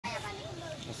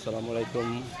আসসালামু আলাইকুম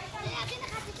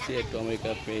Sylhet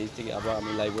America page থেকে আবার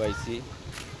আমি লাইভে আইছি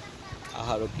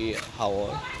আহারকি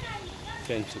হাওর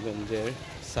ফ্রেঞ্চগঞ্জের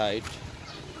সাইট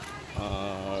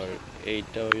আর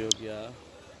এইটা হইল গিয়া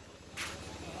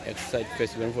এক সাইড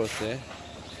প্রেসিডেন্ট পড়ছে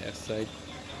এক side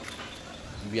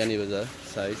Beanibazar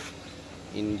side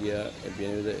India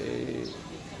Beanibazar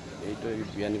এইটা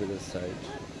বিয়ানীবাজার সাইড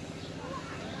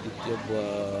দ্বিতীয়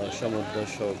সমুদ্র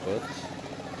সৈকত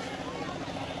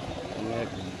অনেক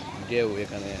ঢেউ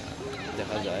এখানে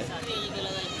দেখা যায়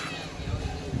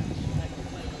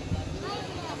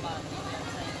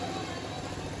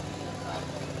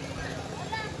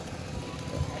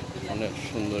অনেক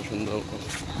সুন্দর সুন্দর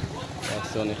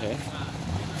আছে অনেকে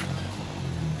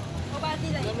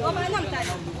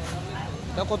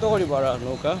কত করি ভাড়া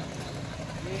নৌকা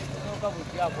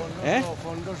হ্যাঁ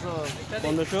 1500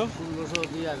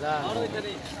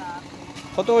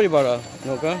 কত করি ভাড়া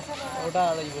নৌকা ওটা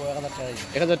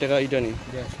 1000 টাকা এটা নি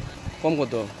কম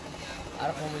কত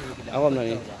আবার নাই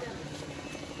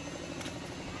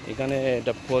এখানে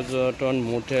এটা পর্যটন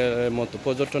মোটের মতো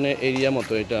পর্যটনের এরিয়া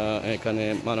মতো এটা এখানে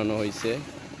বানানো হয়েছে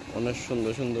অনেক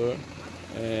সুন্দর সুন্দর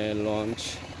লঞ্চ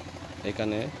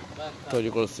এখানে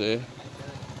তৈরি করছে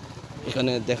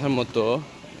এখানে দেখার মতো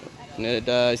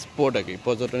এটা স্পট আর কি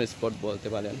পর্যটন স্পট বলতে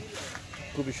পারেন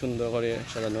খুবই সুন্দর করে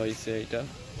সাজানো হয়েছে এটা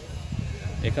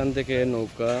এখান থেকে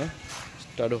নৌকা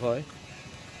স্টার্ট হয়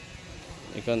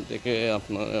এখান থেকে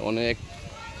আপনার অনেক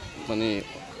মানে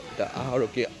এটা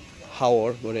আহারকি হাওর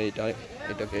বলে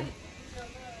এটাকে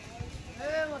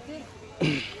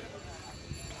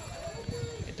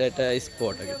এটা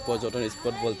স্পট আর কি পর্যটন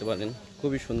স্পট বলতে পারেন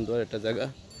খুবই সুন্দর একটা জায়গা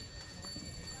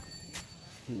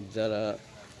যারা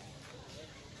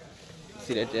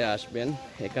সিলেটে আসবেন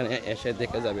এখানে এসে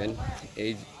দেখে যাবেন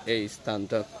এই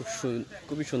স্থানটা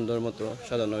খুবই সুন্দর মতো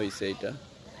সাজানো হয়েছে এটা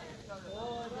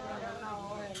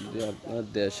যদি আপনার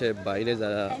দেশের বাইরে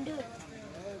যারা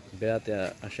বেড়াতে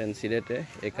আসেন সিলেটে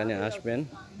এখানে আসবেন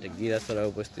গিরাছড়া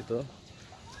অবস্থিত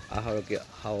আহারকি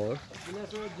হাওর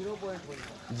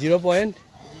 0 পয়েন্ট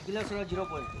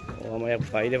ও আমার এক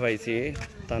বাইরে পাইছি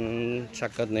তার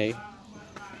সাক্ষাৎ নেই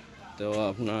তো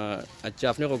আপনার আচ্ছা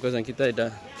আপনি কোথায় কিতা এটা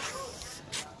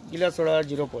গিলাছড়া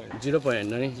 0 পয়েন্ট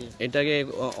না এটাকে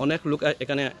অনেক লোক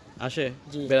এখানে আসে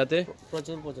বেড়াতে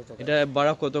প্রচুর পর্যটক এটা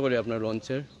ভাড়া কত করে আপনার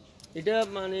লঞ্চের এটা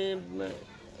মানে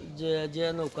যে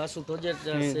নৌকা ছোট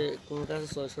যেটা আছে কোনটা আছে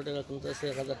 600 টাকা কোনটা আছে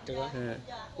 1000 টাকা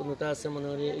কোনটা আছে মনে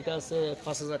করি এটা আছে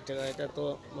 5000 টাকা এটা তো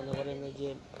মনে করেন যে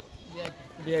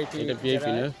ভিআইপি এটা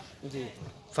ভিআইপি না জি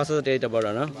 5000 টাকা এটা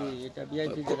ভাড়া না জি এটা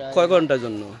ভিআইপি যারা কয় ঘন্টার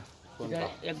জন্য এটা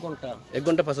 1 ঘন্টা 1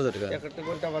 ঘন্টা 5000 টাকা একটা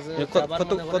ঘন্টা বাজে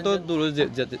কত দূর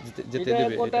যেতে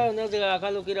দেবে কোনটা অন্য জায়গা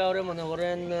আকালুকিরা ওরে মনে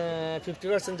করেন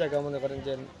 50% জায়গা মনে করেন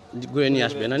যে ঘুরে নিয়ে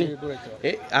আসবে না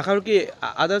এই আকার কি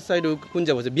আদার সাইড কোন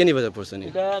জায়গা আছে বিয়ানীবাজার পড়ছে নি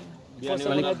এটা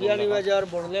বিয়ানীবাজার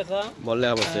বড়লেখা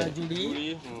পড়ছে জুড়ি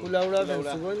কুলাউড়া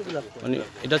ফেন্সিগঞ্জ গোলাপপুর মানে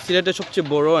এটা সিলেটের সবচেয়ে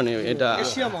বড় মানে এটা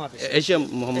এশিয়া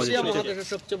মহাদেশের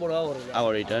সবচেয়ে বড়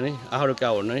আওয়ার এটা নেই আহারকে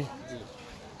আওয়ার নাই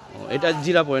এটা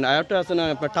 0 পয়েন্ট আর একটা আছে না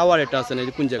আপনার টাওয়ার এটা আছে না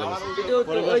কোন জায়গা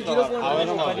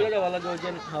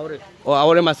ও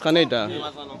আওয়ারের মাঝখানে এটা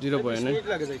 0 পয়েন্ট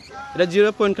এটা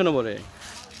 0 পয়েন্ট কেন বলে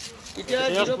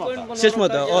শেষ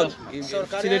মতো ও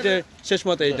সিলেটের শেষ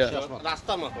মতো এটা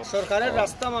সরকারের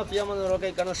রাস্তা মাফিয়া মানে রকে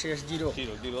কেন শেষ 0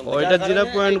 ও এটা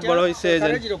 0 পয়েন্ট বড় হইছে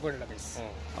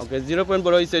ওকে 0 পয়েন্ট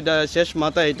বড় হইছে এটা শেষ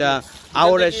মাথা এটা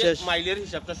আওয়ারের শেষ মাইলের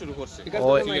হিসাবটা শুরু করছে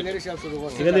মাইলের হিসাব শুরু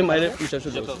করছে এখানে মাইলের হিসাব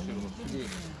শুরু করছে জি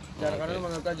যার কারণে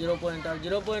মানে 0 পয়েন্ট আর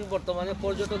 0 পয়েন্ট বর্তমানে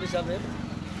পর্যটক হিসাবে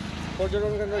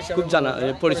পর্যটন কেন্দ্র হিসাবে খুব জানা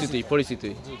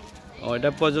পরিচিতি ও এটা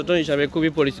পর্যটন হিসাবে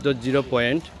খুবই পরিচিত 0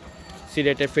 পয়েন্ট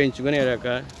সিলেটের ফ্রেঞ্চগঞ্জ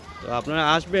এলাকা তো আপনারা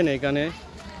আসবেন এখানে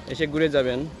এসে ঘুরে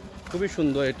যাবেন খুবই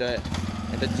সুন্দর এটা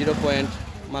 0 পয়েন্ট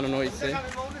বানানো হয়েছে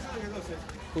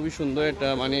খুবই সুন্দর এটা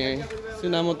মানে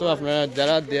সিনেমার মতো আপনারা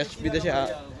যারা দেশ বিদেশে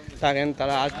থাকেন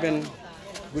তারা আসবেন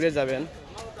ঘুরে যাবেন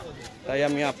তাই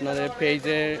আমি আপনাদের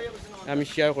পেজে আমি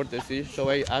শেয়ার করতেছি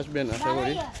সবাই আসবেন আশা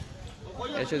করি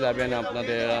এসে যাবেন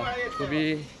আপনাদের খুবই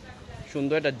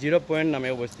সুন্দর এটা 0 পয়েন্ট নামে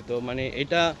অবস্থিত মানে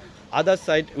এটা আদার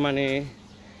সাইড মানে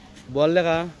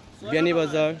বললেখা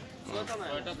বিয়ানীবাজার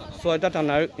 6টা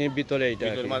থানার ভিতরে এটা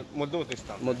মধ্যবর্তী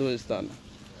স্থান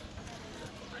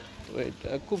তো এটা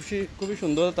খুবই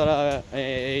সুন্দর তারা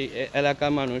এই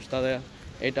এলাকার মানুষ তারা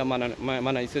এটা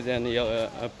মানাইছে যে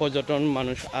পর্যটন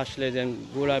মানুষ আসলে যে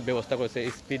ঘোরার ব্যবস্থা করছে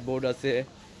স্পিড বোর্ড আছে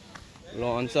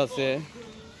লঞ্চ আছে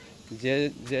যে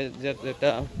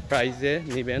যেটা প্রাইজে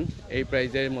নেবেন এই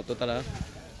প্রাইজের মতো তারা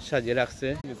সাজিয়ে রাখছে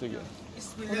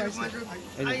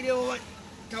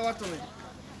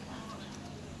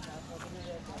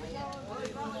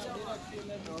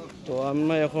তো তো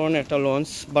আমরা এখন একটা লঞ্চ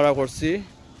ভাড়া করছি।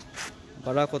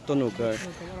 ভাড়া কত নৌকার?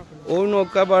 ওই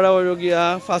নৌকা ভাড়া হইল গিয়া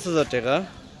 5,000 টাকা,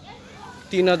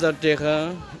 3,000 টাকা,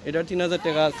 এটা 3,000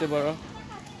 টাকা আছে ভাড়া।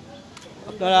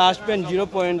 আপনারা আসবেন জিরো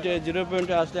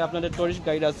পয়েন্টে আসলে আপনাদের টুরিস্ট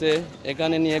গাইড আছে,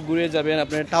 এখানে নিয়ে ঘুরে যাবেন।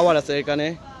 আপনার টাওয়ার আছে এখানে।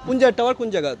 কোন জায়গায় টাওয়ার? কোন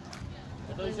জায়গা?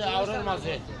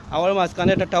 আওয়ার মাঝখানে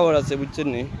একটা টাওয়ার আছে, বুঝছেন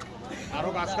নি? আরো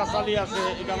গাছগাছালি আছে,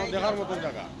 এখানে দেখার মতন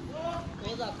জায়গা।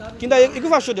 কিন্তু একটু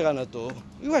 500 টাকা না তো,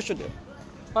 একটু 500 টাকা,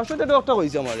 500 টাকা একটা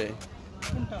কইছে আমারে।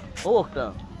 ও একটা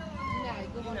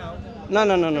না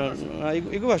না না না না,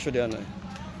 একটু 500 টাকা নয়।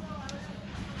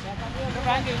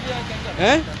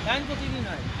 হ্যাঁ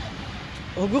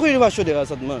হবি কইল 500 টাকা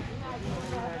সাদমা।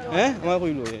 হ্যাঁ আমার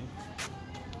কইল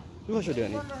 500 টাকা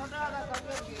নি।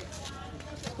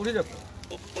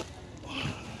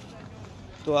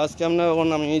 তো আজকে আমরা এখন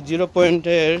আমি জিরো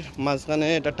পয়েন্টের মাঝখানে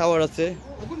একটা টাওয়ার আছে,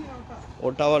 ও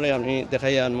টাওয়ারে আমি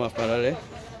দেখাই আনবো আপনারা।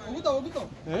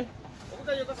 হ্যাঁ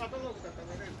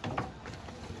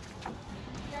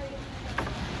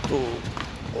তো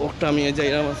ওটা আমি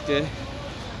যাইলাম আজকে।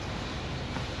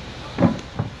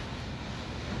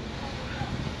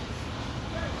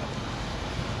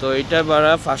 তো এটা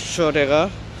ভাড়া 500 টাকা,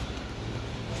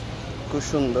 খুব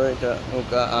সুন্দর এটা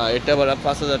নৌকা। এটা ভাড়া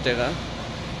 5,000 টাকা।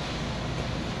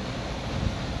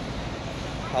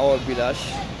 হাওর বিলাস,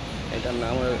 এটার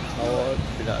নাম হাওর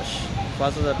বিলাস,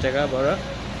 5,000 টাকা ভাড়া।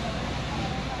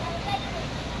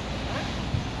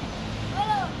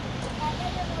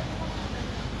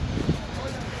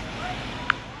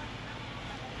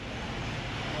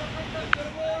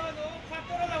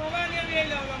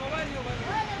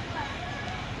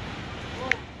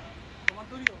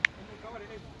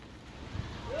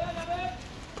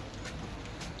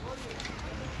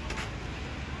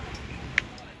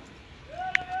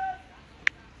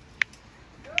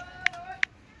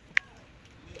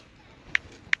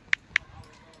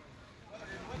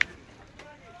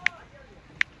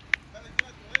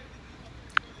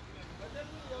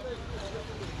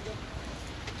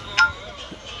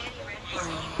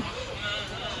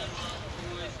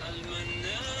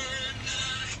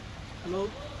 হ্যালো,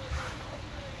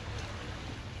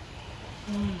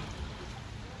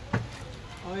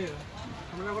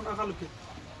 আমরা এখন টাকা লুকি।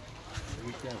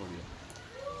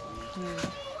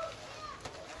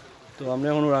 তো আমরা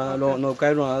এখন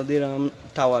নৌকায় রওনা দিলাম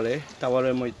টাওয়ারে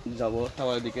যাব,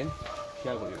 টাওয়ারের দিকে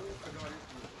শেয়ার করি।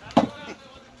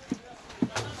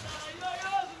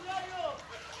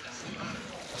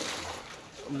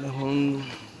 এখন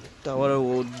টাওয়ারের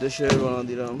উদ্দেশ্যে রওনা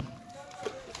দিলাম।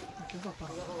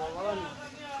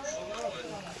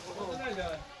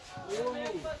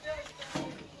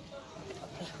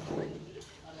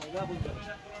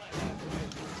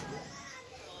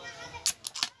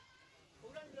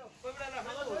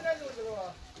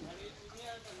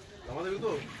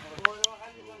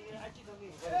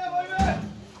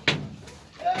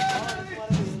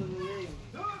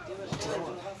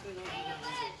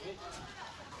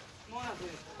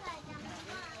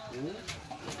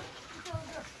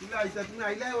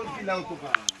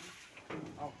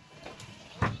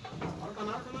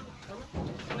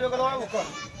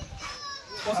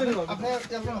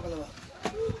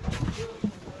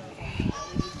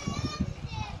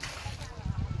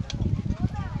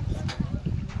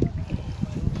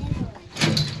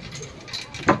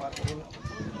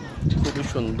 খুবই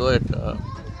সুন্দর একটা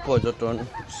পর্যটন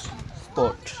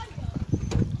স্পট,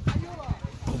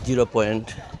 জিরো পয়েন্ট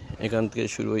এখান থেকে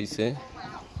শুরু হয়েছে।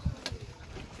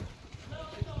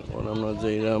 আমরা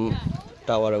যাইলাম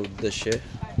টাওয়ারের উদ্দেশ্যে।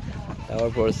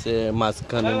 টাওয়ার পড়ছে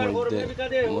মাঝখানের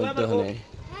মধ্যখানে,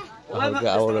 হালকা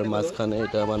আওয়ারের মাঝখানে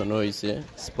এটা বানানো হয়েছে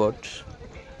স্পট।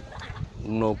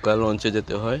 নৌকা লঞ্চে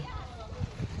যেতে হয়,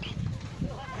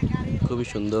 খুবই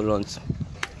সুন্দর লঞ্চ,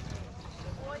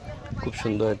 খুব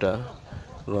সুন্দর এটা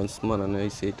লঞ্চ বানানো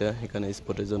হয়েছে এটা এখানে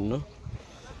স্পটের জন্য।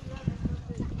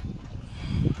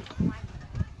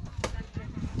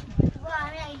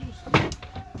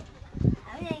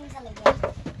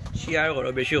 শেয়ার করো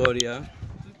বেশি করিয়া।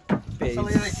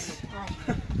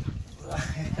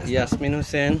 ইয়াসমিন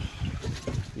হোসেন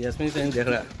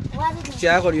দেখরা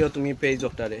শেয়ার করিও তুমি পেজ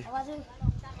ওটারে।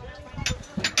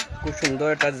 খুব সুন্দর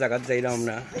একটা জায়গা যাইলাম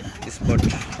আমরা স্পট।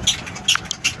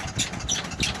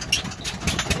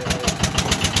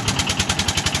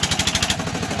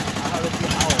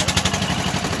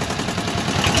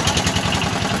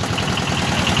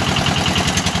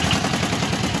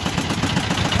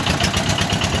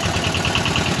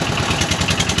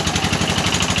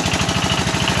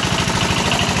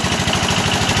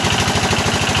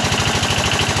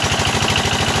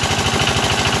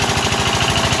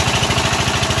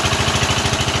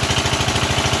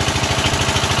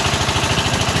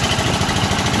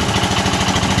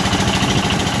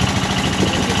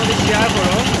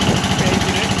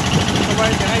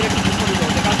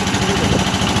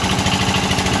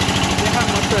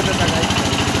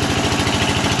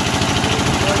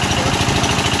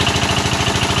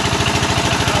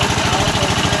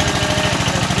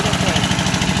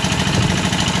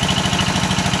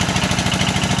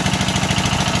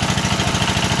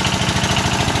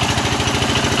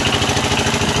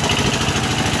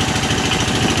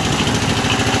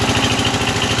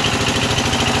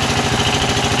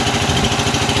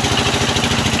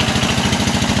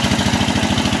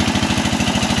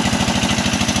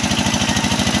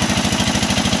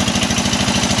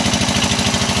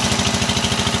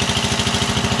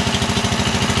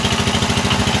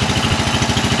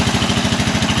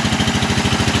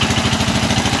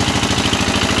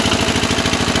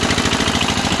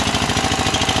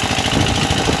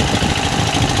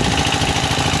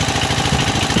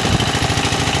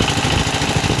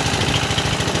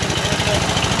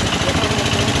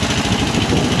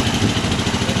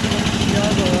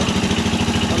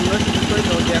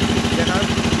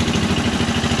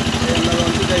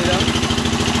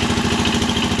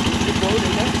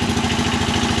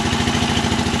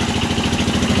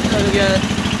 গিয়ে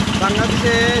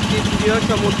বাংলাদেশে দ্বিতীয়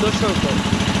সমুদ্র সৈকত।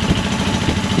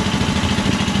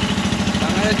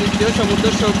 বাংলাদেশের দ্বিতীয় সমুদ্র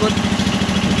সৈকত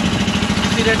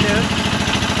সিলেটের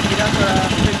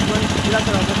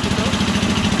খিরাছড়া অবস্থিত।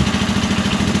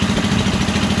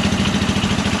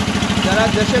 যারা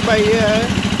দেশে বাইরে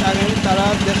থাকেন তারা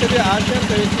দেশে যে আসেন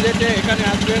তো এই সিলেটে এখানে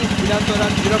আসবেন খিরাছড়া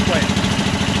 0 পয়েন্ট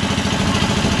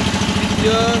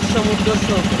দ্বিতীয় সমুদ্র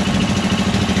সৈকত।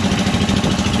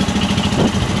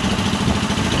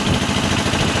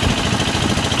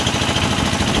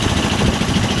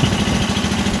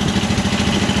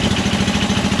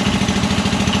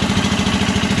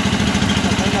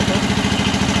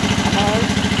 আমার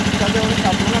সাথে অনেক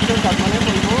কাপড় আছে, কাপড়ে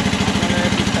বলবো আপনারা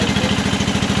বিস্তারিত।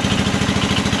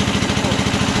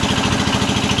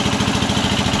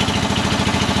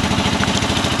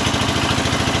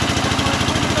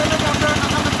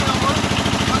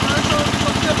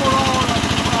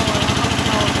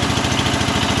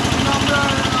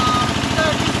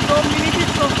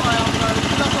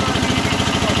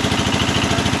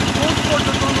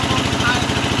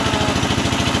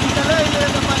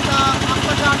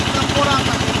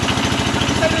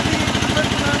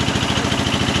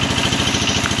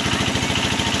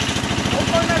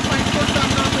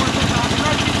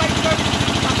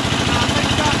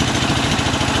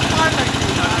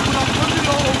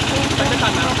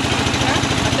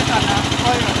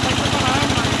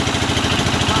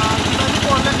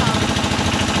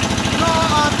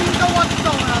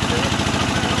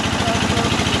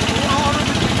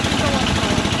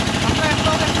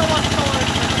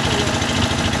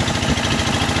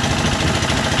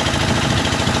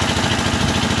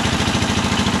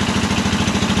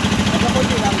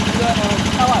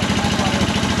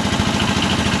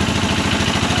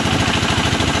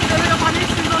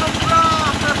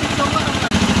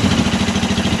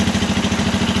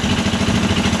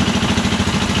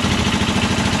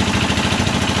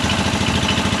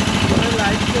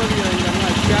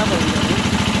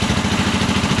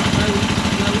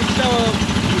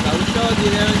 উৎসাহ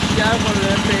দিলে শেয়ার করলে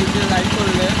পেজে লাইক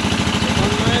করলে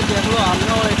অন্য দেখলো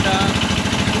আমরাও এটা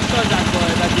উৎসাহ জাগবো,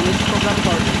 এটা জিনিস প্রোগ্রাম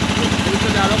করবো।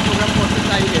 ভবিষ্যতে আরও প্রোগ্রাম করতে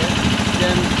চাইলে যে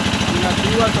আমরা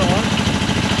ভিউয়ার সহ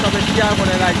সবাই শেয়ার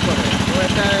করে লাইক করে, তো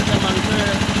এটা একটা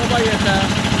মানুষের সবাই একটা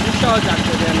উৎসাহ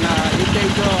জাগবে যে না এই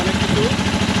পেজও অনেক কিছু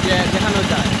যে দেখানো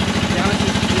যায়, যেখানে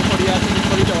করিয়া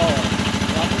করি দেওয়া হয়।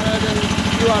 তো আপনারা যে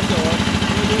ভিউয়ার সহ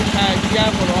যদি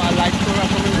শেয়ার করো আর লাইক করো আর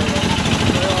কমেন্ট করো,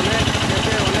 অনেক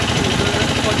দেশে অনেক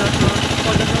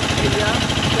পর্যটক এরিয়া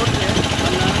করতে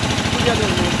আমরা পূজা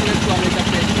ধরবো একটু আমি এটা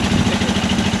পেয়েছি।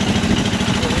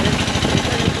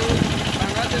 এটা কিন্তু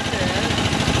বাংলাদেশে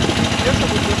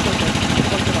সমুদ্র সৈকত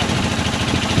করতে পারে,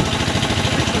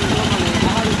 খুবই সুন্দর, মানে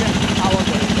পাহাড়ি যে হাওয়া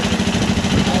করে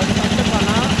থাকতে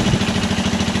পানা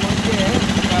মধ্যে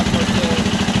করছে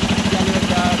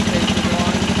জানুয়ারিটা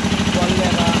ফেসবুক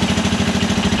বনলেরা,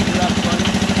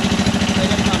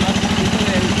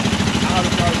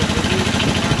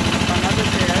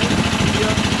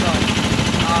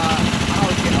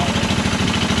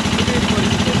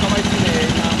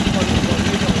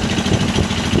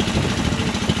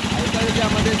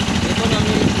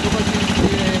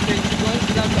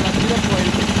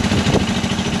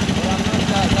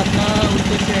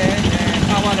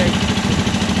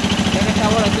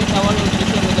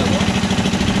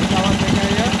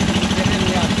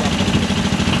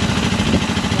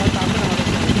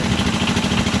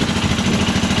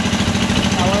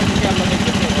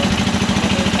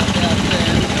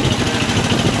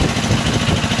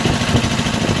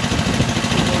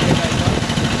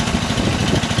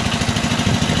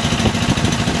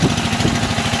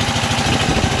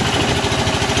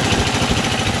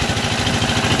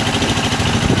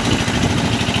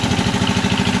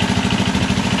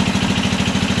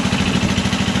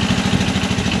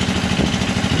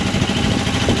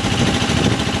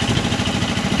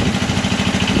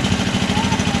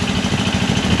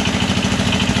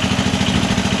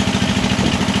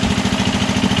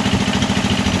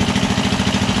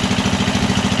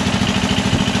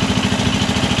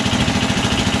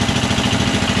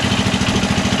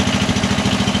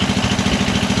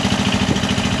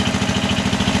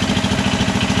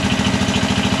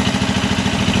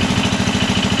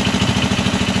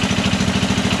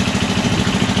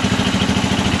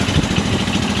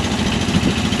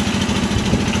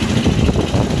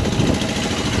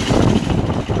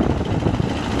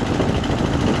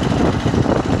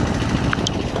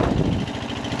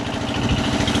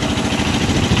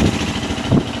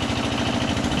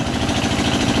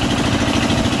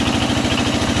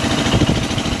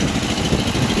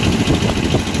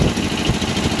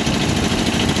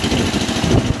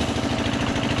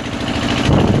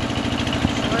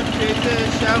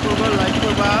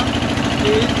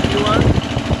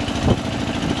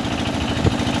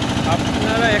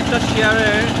 একটা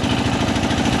শেয়ারে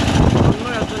অন্য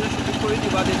একজনের সুযোগ করে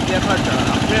দিবা দেখাটা।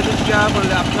 আপনি এত শেয়ার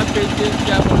করলে, আপনার পেজে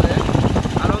শেয়ার করলে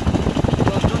আরও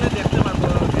 10 জনে দেখতে পারবো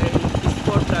এই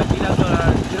স্পটটা বিলাসরা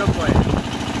 0 পয়েন্ট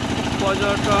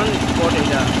পর্যটন স্পট।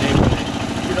 এটা এই বলে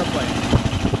 0 পয়েন্ট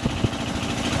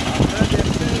আপনারা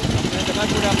দেখছেন। আপনারা দেখার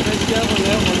পরে আপনার শেয়ার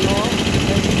করলে অন্য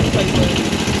সুযোগ পাইবেন।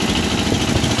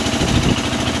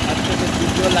 আজকে যে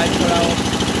ভিডিও লাইভ করা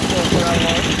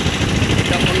হয়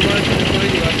এটা অন্য সুযোগ করে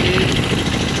দিবা।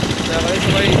 তারপরে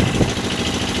সবাই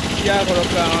শেয়ার করো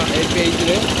এই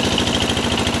পেজে।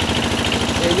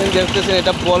 এই যে দেখতেছেন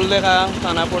এটা বল লেখা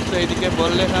থানা পড়ছে, এইদিকে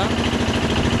বল লেখা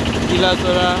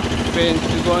বিলাসরা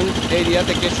ফেঞ্চগঞ্জ এরিয়া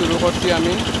থেকে শুরু করছি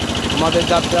আমি আমাদের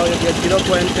যাত্রা। 0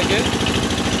 পয়েন্ট থেকে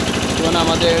এখন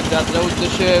আমাদের যাত্রার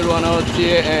উদ্দেশ্যে রওনা হচ্ছে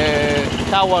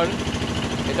টাওয়ার।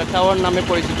 এটা টাওয়ার নামে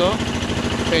পরিচিত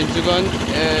ফেঞ্চগঞ্জ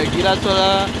গিলাচড়া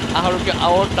আহরকে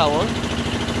আওয়ার টাওয়ার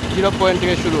 0 পয়েন্ট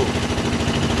থেকে শুরু।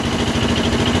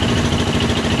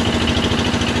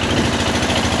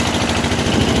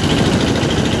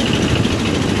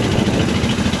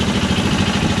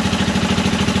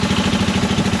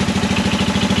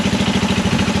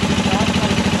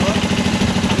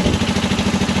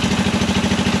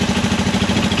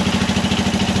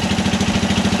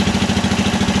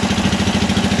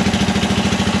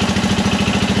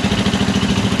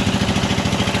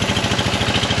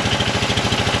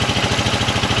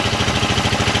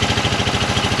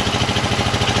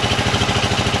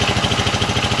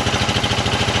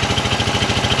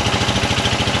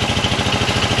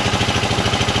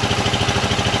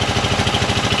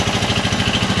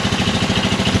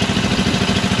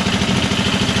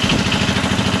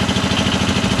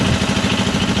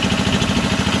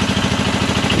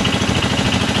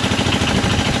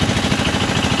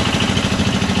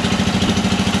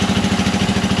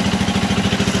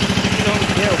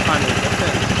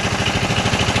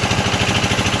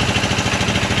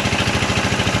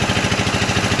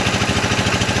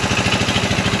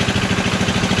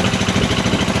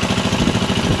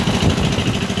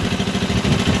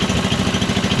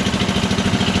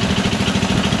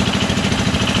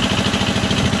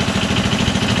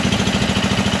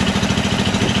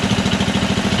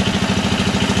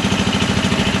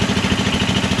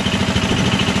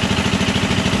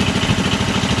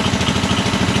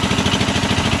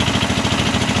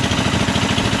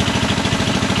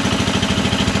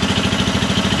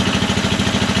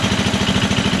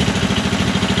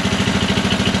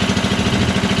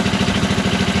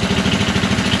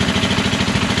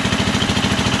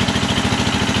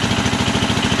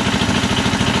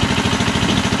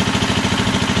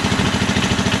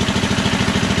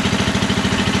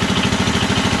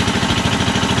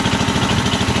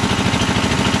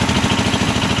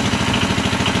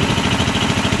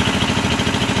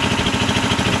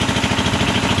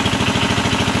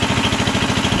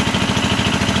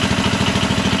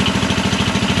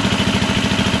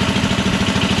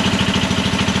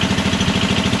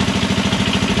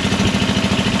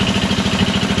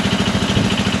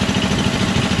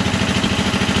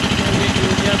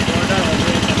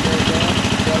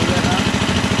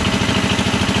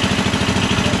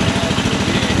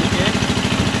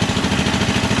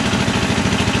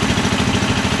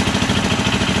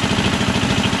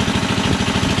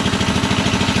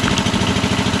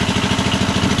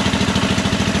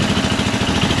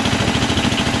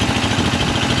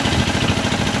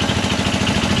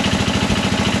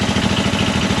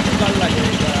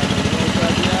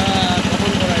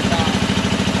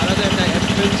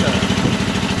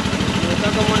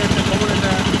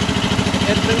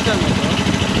 অ্যাডভেঞ্চার মতো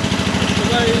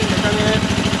সবাই এখানে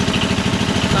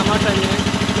সামার টাইমে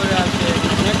করে আসে,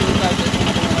 অনেক লোক আছে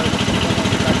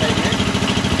টাইমে।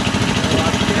 তো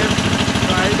আজকে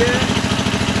ফ্রাইডে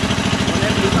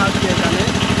অনেক লোক আসছে এখানে,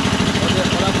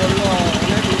 ওরা বললো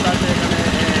অনেক লোক আছে এখানে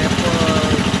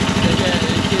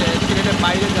সিলেটের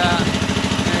বাইরে যা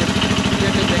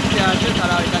সিলেটে দেখতে আসে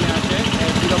তারা এখানে আসে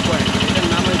 0 পয়েন্ট। এটার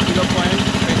নাম হয় 0 পয়েন্ট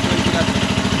ফেস্টিভ্যাল।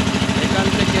 এখান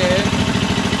থেকে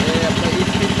আপনার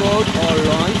স্পিড বোট ও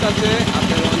লঞ্চ আছে,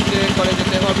 আপনি লঞ্চে করে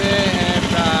যেতে হবে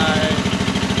প্রায়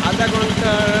আধা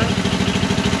ঘন্টার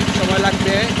সময়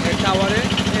লাগবে টাওয়ারে।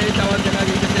 এই টাওয়ার দেখা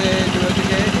যেতেছে দূর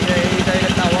থেকে, এই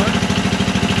জায়গায় টাওয়ার,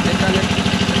 এখানে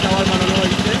টাওয়ার বানানো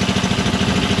হয়েছে।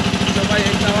 সবাই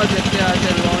এই টাওয়ার দেখতে আসে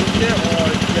লঞ্চে ও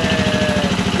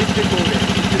স্পিড বোটে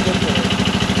করে।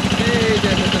 এই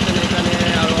যে দেখতেছেন এখানে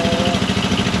আরও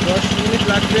 10 মিনিট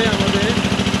লাগবে আমাদের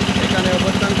এখানে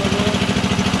অবস্থান করবো।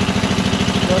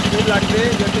 10 মিনিট লাগবে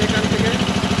যেতে এখান থেকে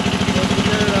 10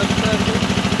 মিনিটের রাস্তা আছে।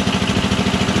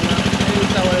 এই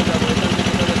টাওয়ারে যাবো, এখান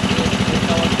থেকে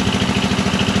টাওয়ার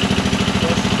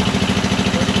 10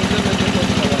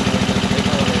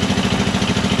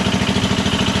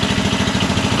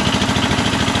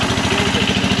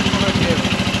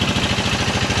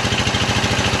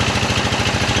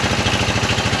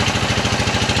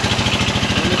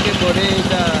 অনেকে বলে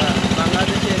এটা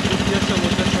বাংলাদেশের তৃতীয়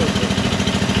সমুদ্র সৈকত।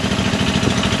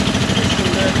 খুব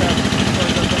সুন্দর একটা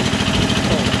পর্যটন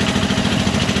স্থল।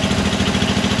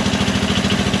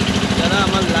 যারা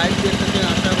আমার লাইভ দেখতেছেন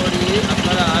আশা করি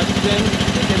আপনারা আসবেন,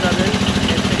 দেখে যাবেন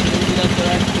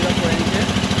জিরো পয়েন্টে।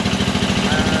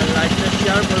 লাইভটা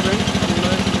শেয়ার করবেন,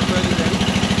 অন্যরা শুরু করে দিবেন,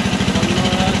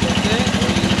 অন্যরা যাতে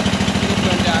ওই জিরো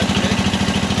পয়েন্টে আসবে।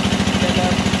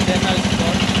 দেখার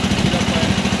স্পট জিরো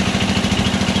পয়েন্ট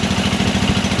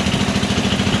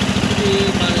খুবই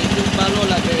মানে খুব ভালো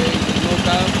লাগে। এই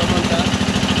নৌকা ভ্রমণটা,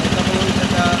 নৌকা ভ্রমণ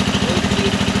একটা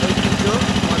ঐতিহ্য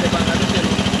আমাদের বাংলাদেশের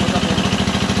নৌকা ভ্রমণ।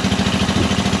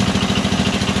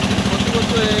 প্রতি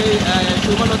বছর এই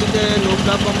সুরমা নদীতে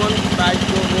নৌকা ভ্রমণ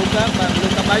নৌকা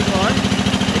বাইক হয়।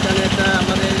 এখানে একটা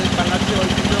আমাদের বাংলাদেশের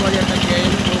ঐতিহ্যবাহী একটা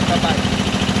গেম নৌকা বাইক।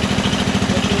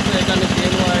 প্রতি বছর এখানে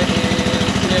গেম হয়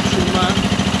সিলেট সুরমা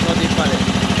নদীর পাড়ে।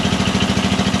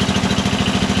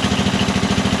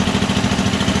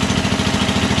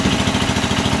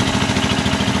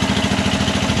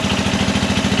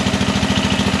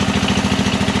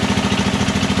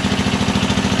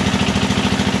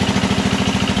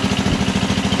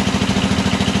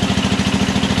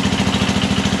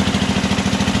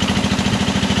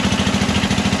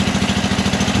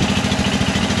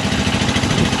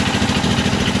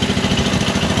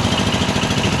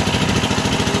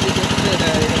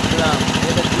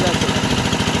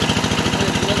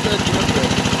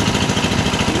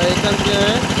 আমরা এখান থেকে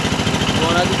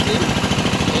বড়া দিচ্ছি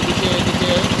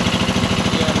এদিকে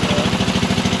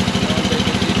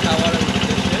টাওয়ারের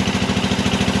উদ্দেশ্যে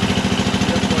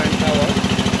পয়েন্ট টাওয়ার।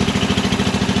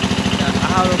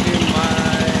 আহারকি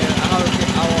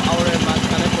আওয়ারের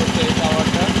মাঝখানে পড়ছে এই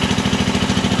টাওয়ারটা।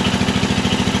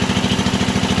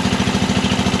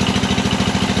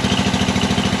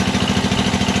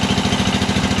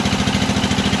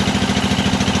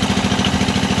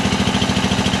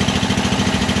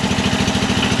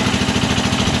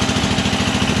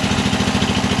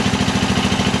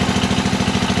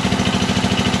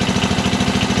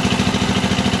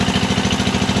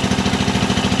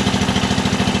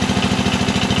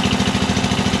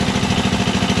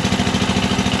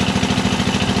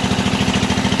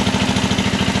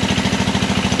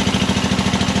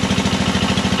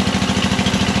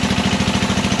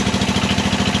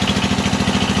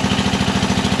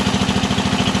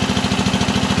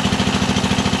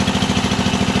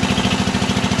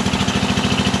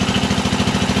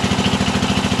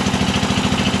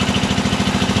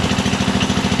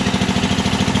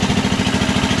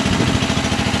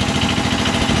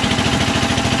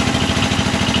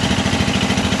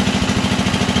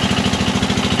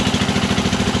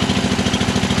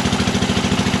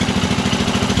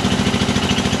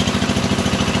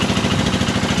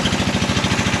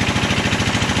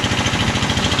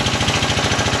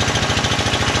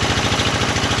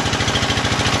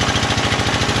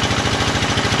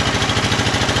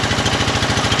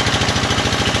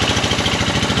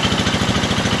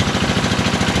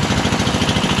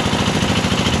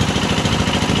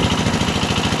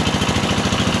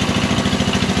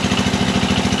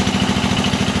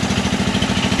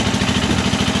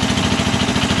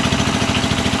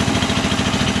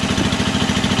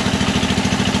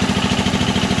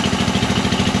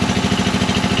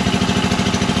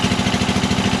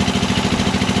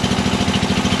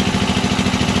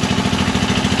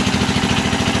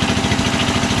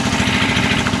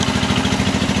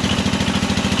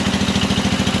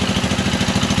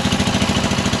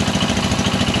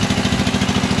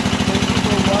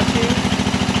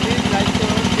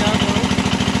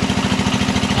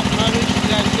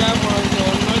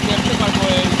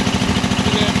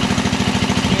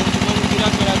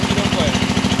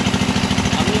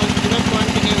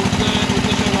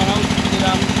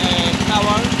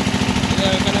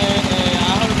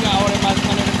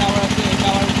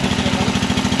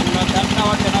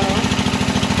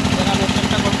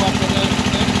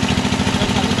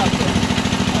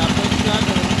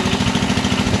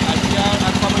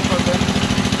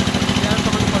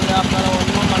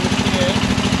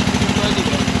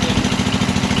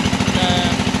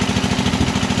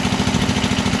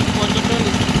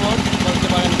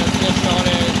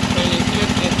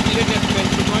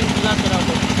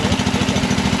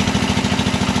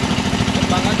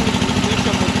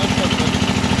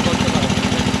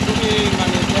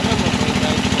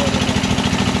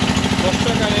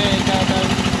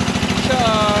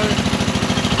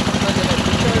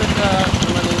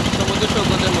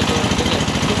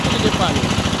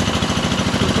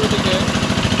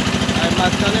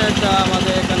 মাঝখানে একটা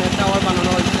আমাদের এখানে টাওয়ার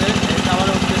বানানো হয়েছে। এই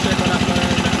টাওয়ারের উদ্দেশ্যে এখন আপনারা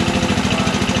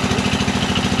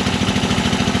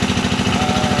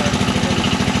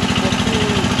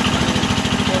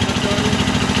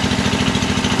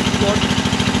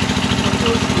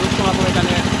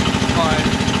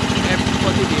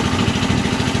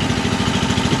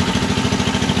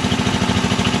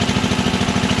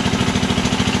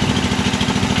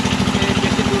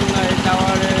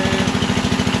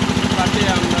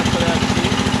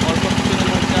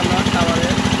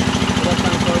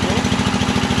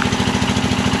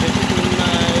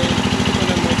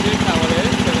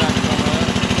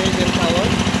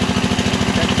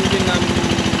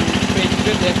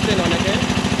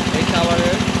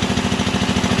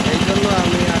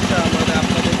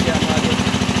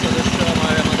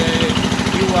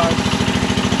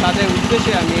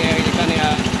উদ্দেশ্যে আমি এখানে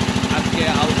আজকে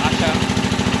আসা।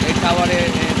 এই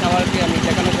টাওয়ারকে আমি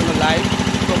দেখানোর জন্য, লাইভ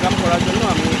প্রোগ্রাম করার জন্য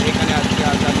আমি এখানে আজকে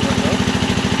আসলাম মূলত।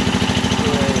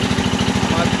 তো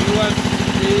আমার ভিউয়ার্স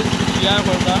প্লিজ শেয়ার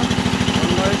করবা,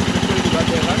 অন্যরা সুযোগ করে দিবা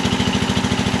দেখার।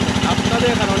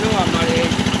 আপনাদের কারণেও আমার এই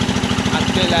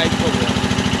আজকে লাইভ প্রোগ্রাম।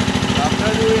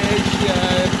 আপনারা যদি এই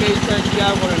পেজটা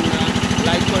শেয়ার করেন না,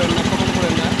 লাইক করেন না, কমেন্ট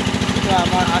করেন না, এটা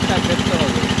আমার আশা ব্যক্ত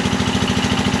হবে।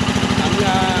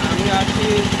 আমি আসি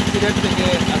সিলেট থেকে।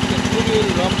 আজকে খুবই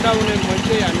লকডাউনের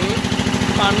মধ্যে আমি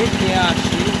পারমিট নিয়ে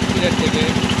আসছি সিলেট থেকে।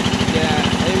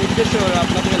 এই উদ্দেশ্য হলো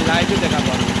আপনাদের লাইভে দেখা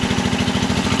পাবো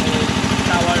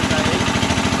টাওয়ারটা। আমি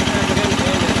এদের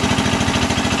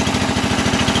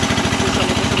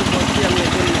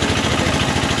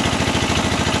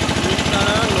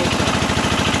তারা নৌকা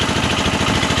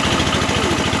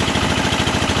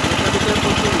ভিতরে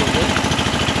প্রচুর লোকে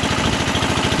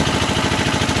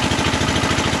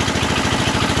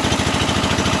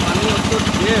পানি অত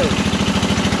ঢেউ,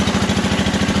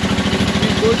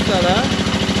 স্পিড ছাড়া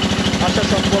আসা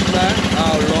সম্ভব না।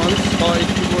 লঞ্চ বা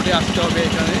স্পিডবোটে আসতে হবে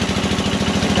এখানে।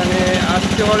 এখানে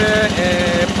আসতে হলে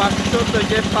 500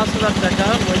 থেকে 5,000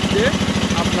 টাকার মধ্যে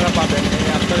আপনারা পাবেন।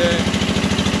 আপনাদের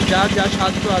যা যা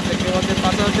সাহায্য আছে, কেউ আছে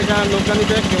 5,000 টাকার নৌকা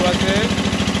নেবে, কেউ আছে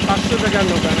 500 টাকার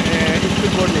নৌকা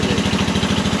স্পিডবোট নেবে।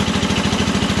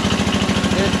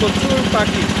 প্রচুর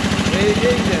পাখি, এই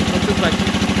যে প্রচুর পাখি,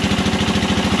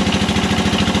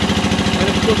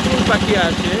 মানে প্রচুর পাখি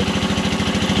আসে।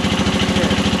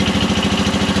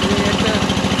 একটা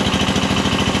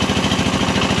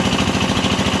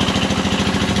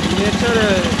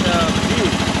নেচারের একটা ভিউ,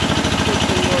 খুব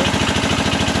সুন্দর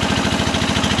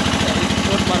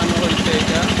স্পট বানানো হয়েছে।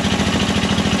 এটা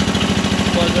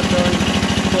পর্যটন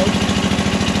স্পট।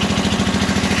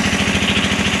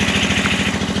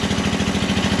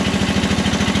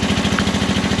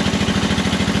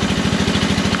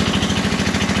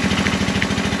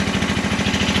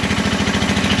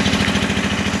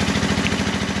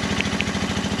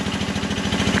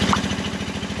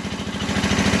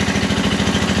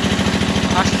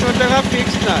 টাকা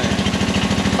ফিক্স নয়,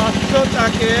 500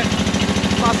 থাকে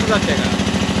 5,000 টাকা,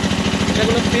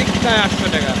 এগুলো ফিক্স নয়। 800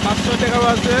 টাকা, 500 টাকাও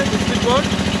আছে স্পিডবোট,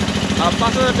 আর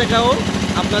 5,000 টাকাও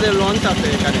আপনাদের লঞ্চ আছে।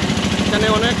 এখানে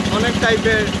অনেক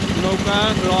টাইপের নৌকা,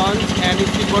 লঞ্চ অ্যান্ড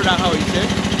স্পিডবোট রাখা হয়েছে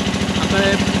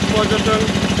আপনাদের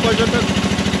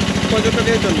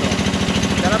পর্যটকের জন্য।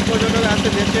 যারা পর্যটক আছে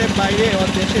দেশের বাইরে ও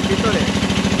দেশের ভিতরে,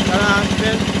 তারা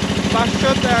আসবেন 500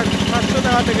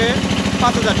 টাকা থেকে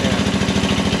 5,000 টাকা।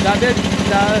 যাদের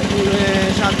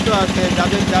স্বার্থ আছে,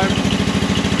 যাদের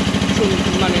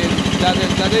মানে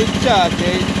যাদের ইচ্ছা আছে,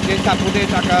 যে সাপোর্টে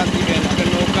টাকা দিবেন। আপনার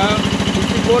নৌকা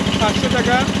স্পিডবোট 500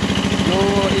 টাকা,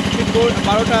 স্পিডবোট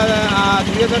 12টা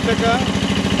 2,000 টাকা,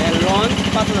 লঞ্চ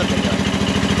 5,000 টাকা।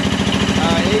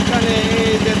 এইখানে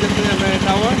এই যে দেখছেন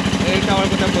টাওয়ার, এই টাওয়ার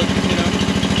কথা বলতেছিলাম।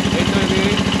 এই তৈরি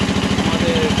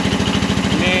আমাদের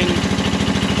মেন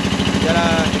যারা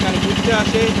এখানে ঘুরতে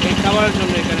আসে, এই টাওয়ারের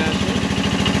জন্য এখানে আসে।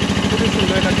 খুবই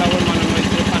সুন্দর একটা টাওয়ার বানানো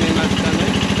হয়েছে পানির মাঝখানে,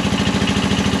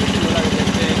 খুব সুন্দর লাগে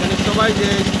দেখতে। এখানে সবাই যে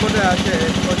স্পটে আসে,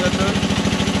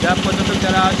 পর্যটক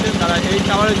যারা আসে, তারা এই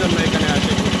টাওয়ারের জন্য এখানে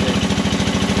আসে ঘুরতে।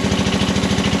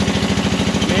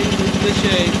 মেইন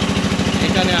উদ্দেশ্যে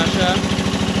এখানে আসা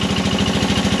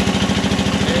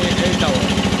এই টাওয়ার,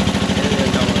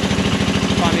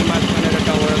 পানির মাঝখানে একটা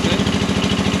টাওয়ার আছে।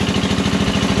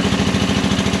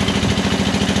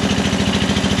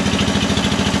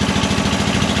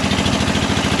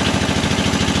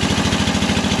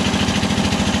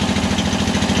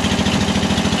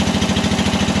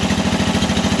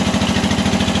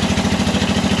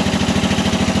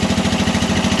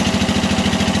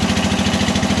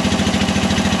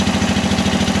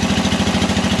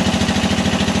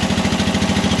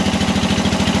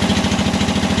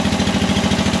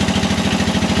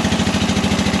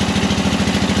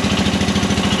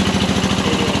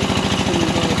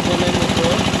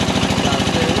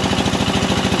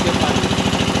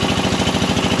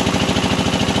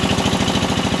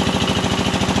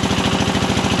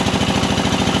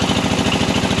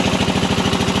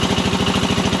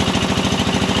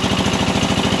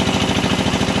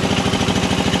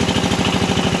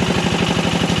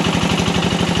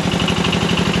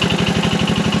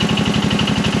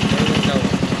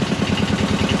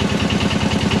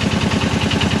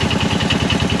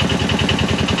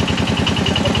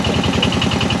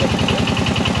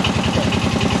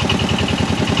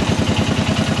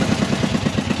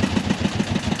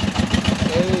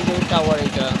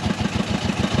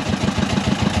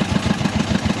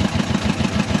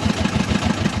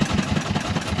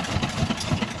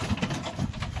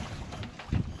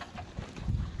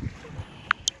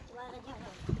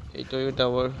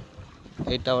 টাওয়ার,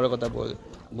 এই টাওয়ারের কথা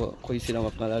কইছিলাম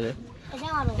আপনারা।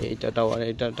 এইটা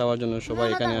টাওয়ার জন্য সবাই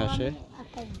এখানে আসে।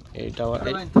 এই টাওয়ার,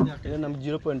 এটার নাম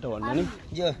 0 পয়েন্ট টাওয়ার নানি,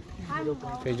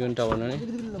 এই জন্য টাওয়ার নানি।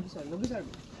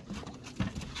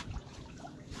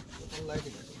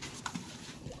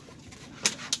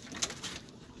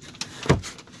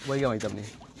 Wai gamay tamni.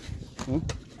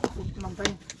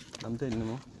 Namtai ni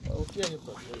mo.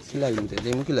 Sila yung te,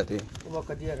 demo kila te.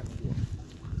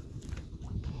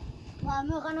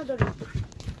 আমি ওখানে ধরি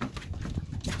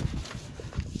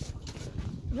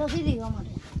রসি দিই আমার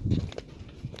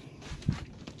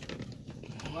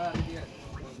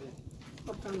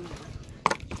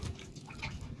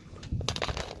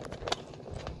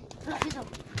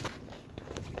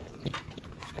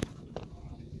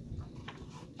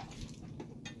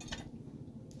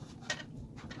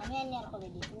আমি আর করে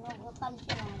দিই তুমি গোপাল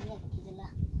কে আমি কি দিলা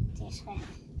চেষ্টা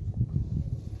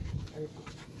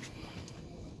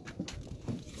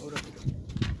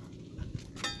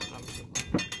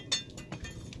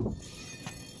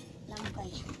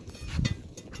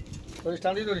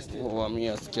ও আমি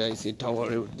আজকে আইছি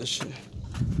টাওয়ারের উদ্দেশ্যে।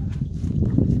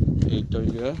 এইটা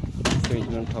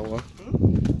ফেজম্যান টাওয়ার।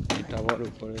 এই টাওয়ার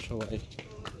উপরে সবাই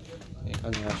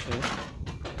এখানে আসে,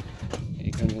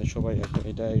 এখানে সবাই আসে।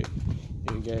 এটা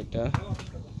একটা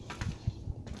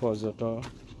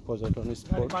পর্যটন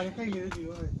স্পট।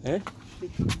 হ্যাঁ,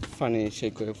 ফানি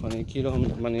সেই করে ফানি কীরকম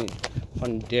মানে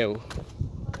ফানি ঢেউ,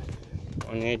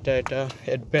 মানে এটা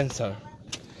অ্যাডভেঞ্চার।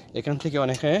 এখান থেকে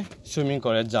অনেকে সুইমিং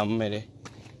করে জাম্প মেরে,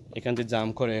 এখান থেকে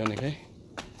জাম্প করে অনেকে।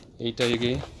 এইটাই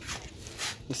কি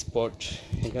স্পট,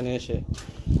 এখানে এসে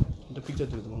একটা পিকচার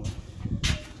তুলে দেবো।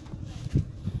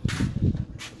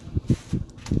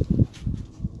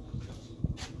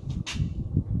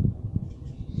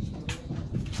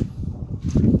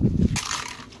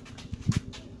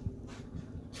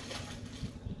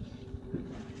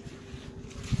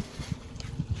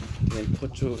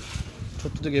 প্রচুর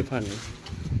ছোট্ট থেকে ফানি।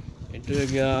 এটা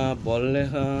গিয়া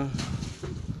বললেখা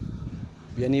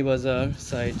বিয়ানীবাজার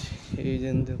সাইড, এই যে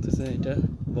দেখতেছেন এটা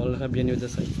বললেখা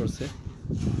বিয়ানীবাজার সাইড পড়ছে।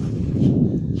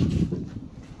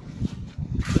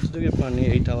 ছোট্ট থেকে পানি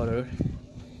এই টাওয়ারের।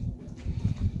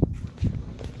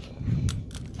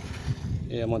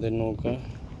 এই আমাদের নৌকা।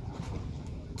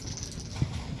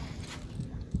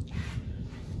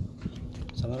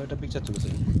 আমার একটা পিকচার তুলেছে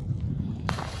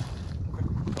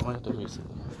আমার তো হয়েছে।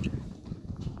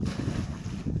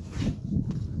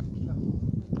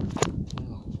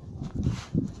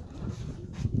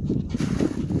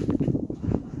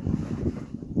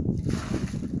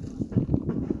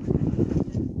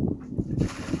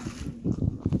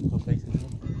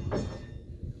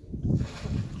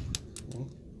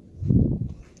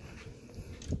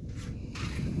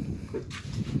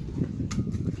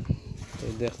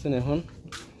 দেখছেন এখন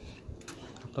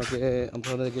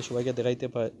আপনাদেরকে সবাইকে দেখাইতে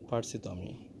পারছি তো আমি।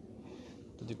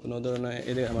 যদি কোনো ধরনের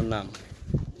এদের আমার নাম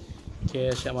কে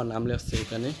এসে আমার নাম লেখছে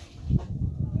এখানে,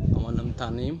 আমার নাম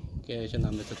তানিম, কে এসে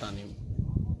নাম লেখছে তানিম,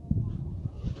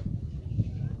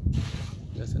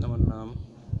 দেখছেন আমার নাম।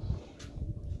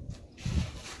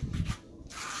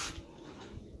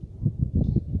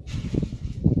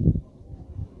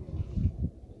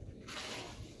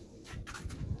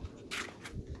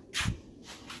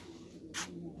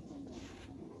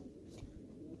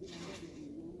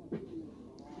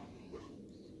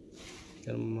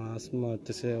 মাছ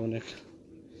মারতেছে অনেক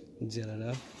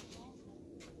জেলেরা,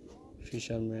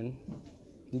 ফিশারম্যান।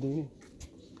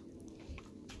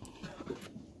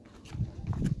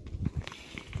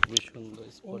 খুবই সুন্দর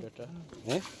স্পট এটা।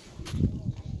 হ্যাঁ,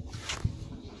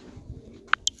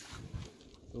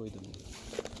 ওই তো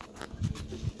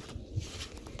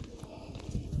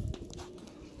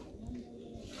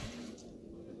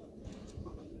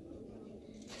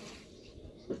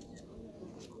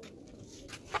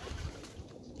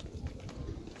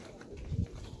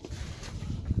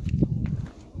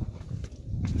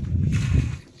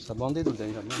বন্ধই তুলতে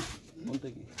আমি ভাবলাম বলতে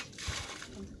কি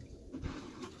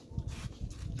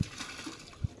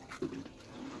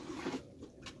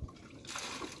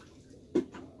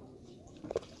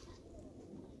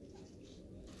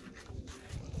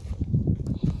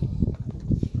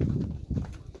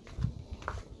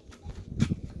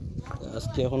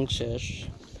আজকে এখন শেষ।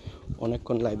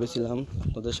 অনেকক্ষণ লাইভে ছিলাম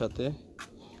আপনাদের সাথে।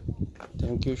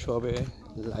 থ্যাংক ইউ সবে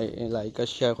লাইক আর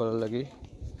শেয়ার করার লাগে।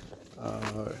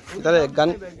 আর তাহলে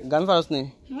গান পারস নি?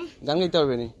 গান গাইতে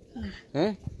পারবে নি?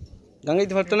 হ্যাঁ, গান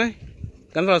গাইতে পারতো না?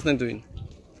 গান পারস নি তুই?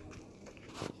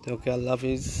 ওকে, আল্লাহ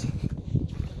হাফিজ।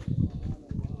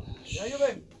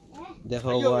 দেখা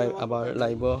হবো আবার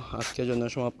লাইভ। আজকের জন্য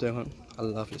সমাপ্ত এখন।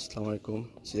 আল্লাহ হাফিজ, আসসালামু আলাইকুম।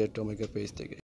 সিলেট টমেটো পেজ থেকে।